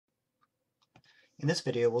In this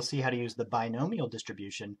video, we'll see how to use the binomial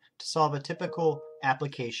distribution to solve a typical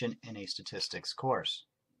application in a statistics course.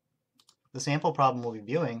 The sample problem we'll be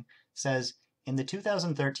viewing says, in the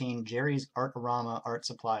 2013 Jerry's Artorama Art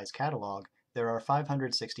Supplies catalog, there are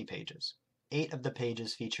 560 pages. 8 of the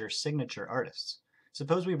pages feature signature artists.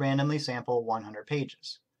 Suppose we randomly sample 100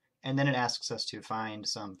 pages, and then it asks us to find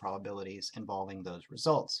some probabilities involving those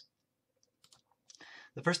results.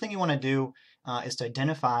 The first thing you want to do is to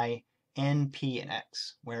identify n, p, and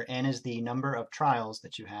x, where n is the number of trials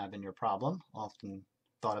that you have in your problem, often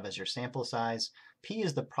thought of as your sample size. P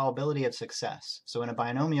is the probability of success. So in a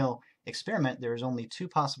binomial experiment, there's only 2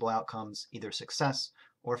 possible outcomes, either success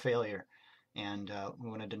or failure. And we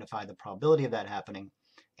want to identify the probability of that happening.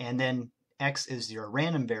 And then x is your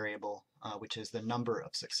random variable, which is the number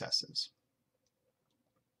of successes.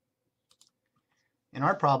 In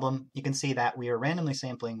our problem, you can see that we are randomly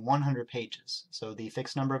sampling 100 pages, so the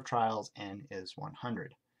fixed number of trials, n, is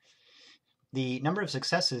 100. The number of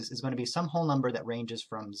successes is going to be some whole number that ranges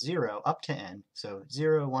from 0 up to n, so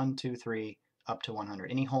 0, 1, 2, 3, up to 100,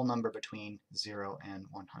 any whole number between 0 and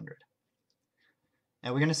 100.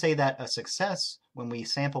 Now we're going to say that a success, when we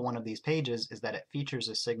sample one of these pages, is that it features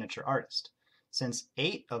a signature artist. Since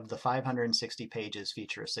 8 of the 560 pages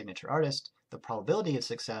feature a signature artist, the probability of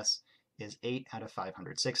success is 8 out of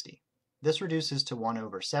 560. This reduces to 1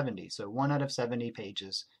 over 70, so 1 out of 70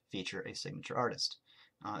 pages feature a signature artist,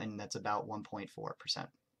 and that's about 1.4%.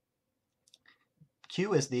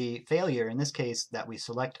 Q is the failure, in this case, that we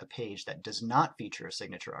select a page that does not feature a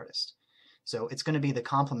signature artist. So it's going to be the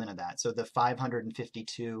complement of that, so the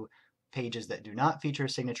 552 pages that do not feature a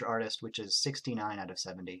signature artist, which is 69 out of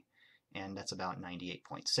 70, and that's about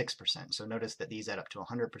 98.6%. So notice that these add up to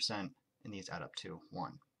 100%, and these add up to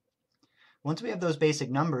 1. Once we have those basic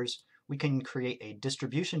numbers, we can create a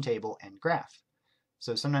distribution table and graph.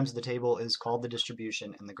 So sometimes the table is called the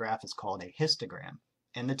distribution and the graph is called a histogram.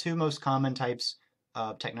 And the 2 most common types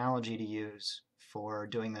of technology to use for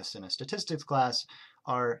doing this in a statistics class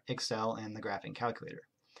are Excel and the graphing calculator.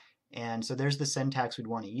 And so there's the syntax we'd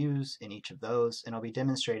want to use in each of those, and I'll be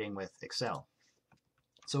demonstrating with Excel.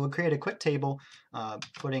 So we'll create a quick table,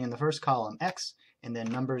 putting in the first column x, and then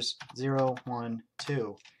numbers 0, 1,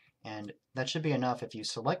 2. And that should be enough. If you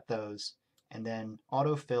select those and then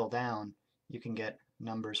autofill down, you can get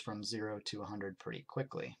numbers from 0 to 100 pretty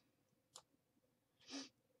quickly.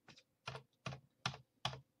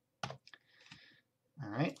 All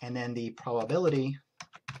right, and then the probability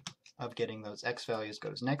of getting those x values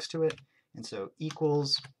goes next to it. And so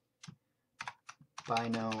equals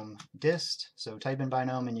binom dist. So type in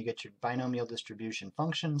binom and you get your binomial distribution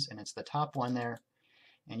functions, and it's the top one there.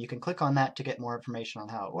 And you can click on that to get more information on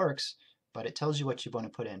how it works, but it tells you what you want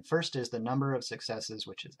to put in. First is the number of successes,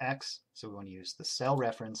 which is x, so we want to use the cell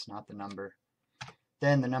reference, not the number.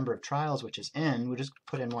 Then the number of trials, which is n, we'll just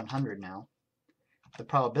put in 100 now. The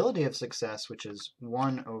probability of success, which is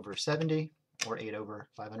 1 over 70, or 8 over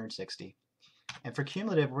 560. And for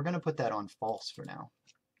cumulative, we're going to put that on false for now.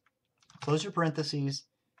 Close your parentheses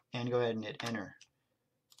and go ahead and hit enter.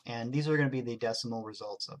 And these are going to be the decimal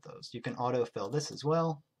results of those. You can autofill this as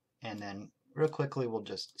well, and then real quickly we'll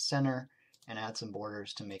just center and add some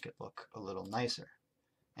borders to make it look a little nicer.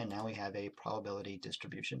 And now we have a probability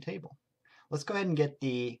distribution table. Let's go ahead and get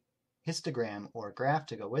the histogram or graph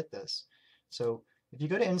to go with this. So if you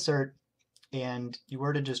go to Insert and you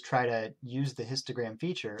were to just try to use the histogram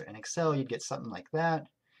feature in Excel, you'd get something like that.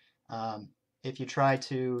 If you try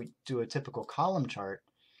to do a typical column chart,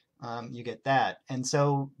 you get that. And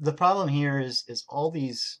so the problem here is all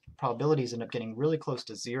these probabilities end up getting really close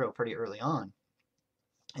to 0 pretty early on.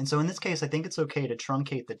 And so in this case, I think it's okay to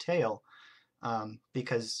truncate the tail,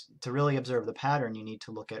 because to really observe the pattern, you need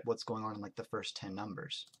to look at what's going on in like the first 10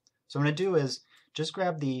 numbers. So what I'm going to do is just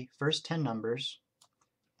grab the first 10 numbers,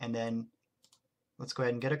 and then let's go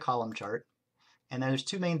ahead and get a column chart. And there's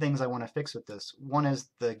 2 main things I want to fix with this. One is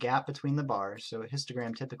the gap between the bars. So a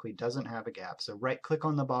histogram typically doesn't have a gap. So right-click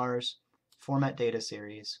on the bars, Format Data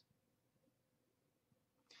Series,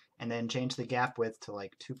 and then change the gap width to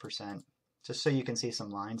like 2%, just so you can see some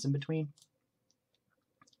lines in between.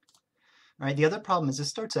 All right, the other problem is this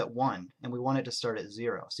starts at 1, and we want it to start at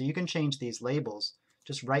 0. So you can change these labels.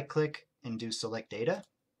 Just right-click and do Select Data,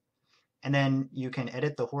 and then you can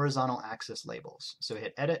edit the horizontal axis labels. So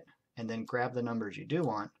hit Edit, and then grab the numbers you do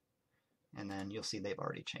want, and then you'll see they've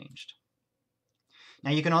already changed.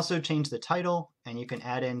 Now you can also change the title, and you can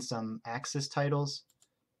add in some axis titles,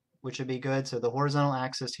 which would be good. So the horizontal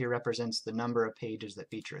axis here represents the number of pages that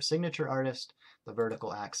feature a signature artist. The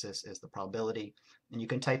vertical axis is the probability, and you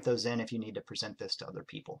can type those in if you need to present this to other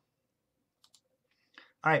people.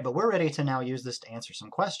 All right, but we're ready to now use this to answer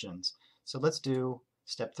some questions. So let's do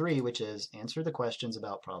step 3, which is answer the questions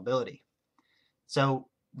about probability. So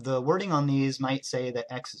the wording on these might say that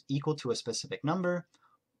x is equal to a specific number,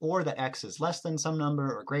 or that x is less than some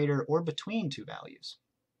number, or greater, or between two values.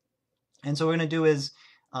 And so what we're going to do is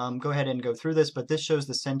go ahead and go through this, but this shows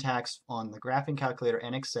the syntax on the graphing calculator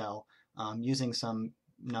and Excel using some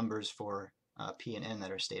numbers for P and N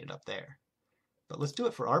that are stated up there. But let's do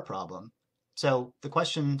it for our problem. So the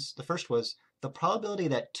questions, the first was the probability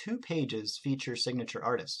that 2 pages feature signature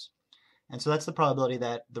artists. And so that's the probability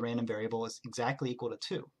that the random variable is exactly equal to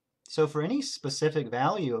 2. So for any specific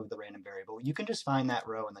value of the random variable, you can just find that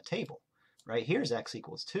row in the table. Right here's x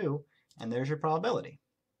equals 2, and there's your probability.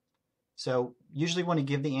 So usually want to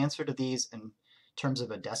give the answer to these in terms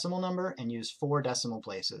of a decimal number and use 4 decimal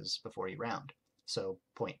places before you round. So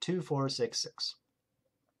 0.2466.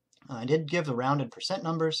 I did give the rounded percent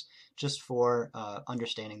numbers just for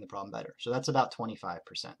understanding the problem better. So that's about 25%. All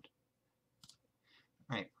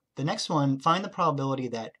right. The next one, find the probability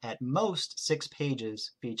that at most 6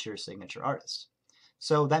 pages feature signature artists.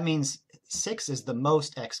 So that means 6 is the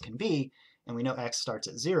most x can be, and we know x starts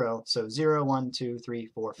at 0, so 0, 1, 2, 3,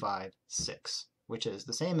 4, 5, 6, which is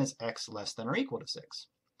the same as x less than or equal to 6.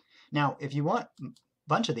 Now, if you want a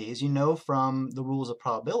bunch of these, you know from the rules of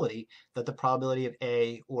probability that the probability of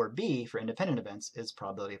A or B for independent events is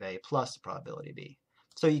probability of A plus the probability of B.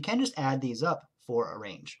 So you can just add these up for a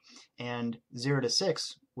range, and 0 to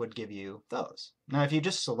 6 would give you those. Now, if you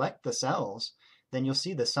just select the cells, then you'll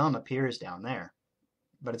see the sum appears down there,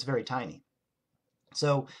 but it's very tiny.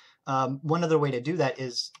 So one other way to do that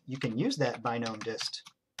is you can use that binomial dist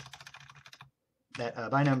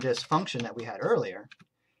function that we had earlier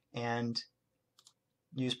and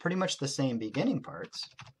use pretty much the same beginning parts,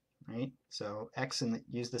 right? So x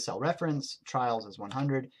use the cell reference, trials is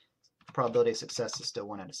 100, probability of success is still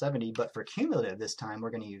 1 out of 70, but for cumulative this time we're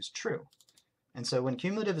going to use true. And so when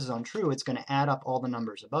cumulative is on true, it's going to add up all the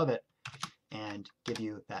numbers above it and give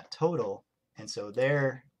you that total. And so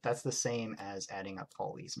that's the same as adding up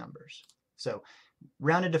all these numbers. So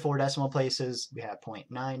rounded to 4 decimal places, we have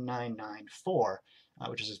 0.9994,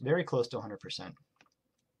 which is just very close to 100%.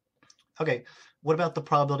 Okay, what about the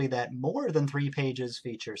probability that more than 3 pages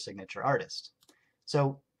feature signature artist?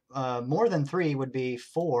 So more than 3 would be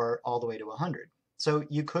 4 all the way to 100. So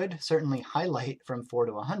you could certainly highlight from 4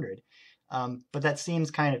 to 100, but that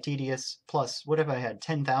seems kind of tedious. Plus, what if I had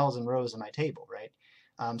 10,000 rows in my table, right?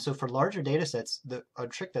 So for larger data sets, a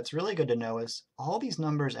trick that's really good to know is all these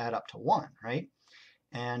numbers add up to 1, right?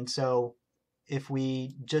 And so if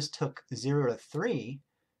we just took 0 to 3,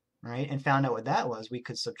 right, and found out what that was, we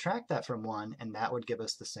could subtract that from 1, and that would give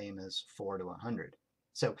us the same as 4 to 100.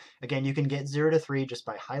 So again, you can get 0 to 3 just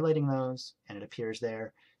by highlighting those, and it appears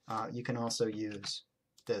there. You can also use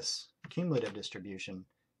this cumulative distribution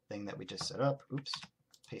thing that we just set up. Oops,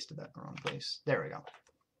 pasted that in the wrong place. There we go.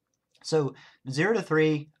 So 0 to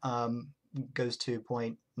 3 goes to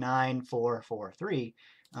 0.9443,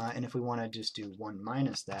 and if we want to just do 1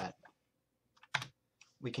 minus that,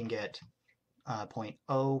 we can get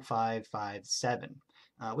 0.0557,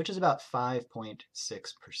 which is about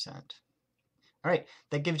 5.6%. All right,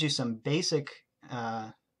 that gives you some basic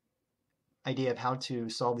idea of how to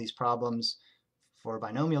solve these problems for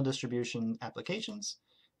binomial distribution applications.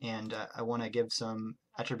 And I want to give some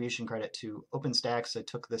attribution credit to OpenStax. I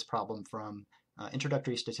took this problem from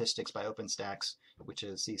Introductory Statistics by OpenStax, which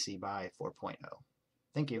is CC by 4.0.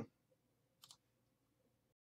 Thank you.